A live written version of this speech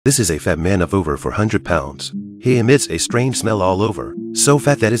This is a fat man of over 400 pounds. He emits a strange smell all over, so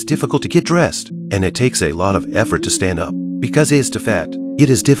fat that it's difficult to get dressed, and it takes a lot of effort to stand up. Because he is too fat, it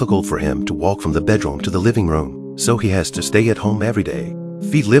is difficult for him to walk from the bedroom to the living room, so he has to stay at home every day.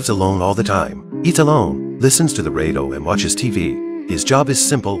 Fede lives alone all the time, eats alone, listens to the radio and watches TV. His job is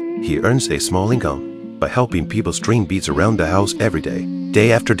simple. He earns a small income by helping people string beads around the house every day,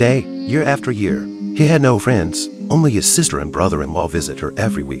 day after day, year after year. He had no friends. Only his sister and brother-in-law visit her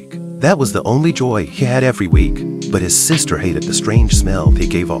every week. That was the only joy he had every week. But his sister hated the strange smell they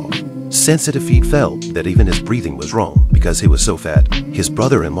gave off. Sensitive Fede felt that even his breathing was wrong because he was so fat. His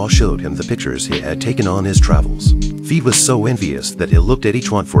brother-in-law showed him the pictures he had taken on his travels. Fede was so envious that he looked at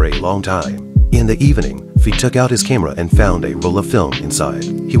each one for a long time. In the evening, Fede took out his camera and found a roll of film inside.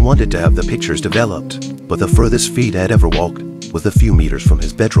 He wanted to have the pictures developed, but the furthest Fede had ever walked was a few meters from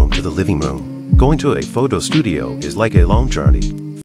his bedroom to the living room. Going to a photo studio is like a long journey.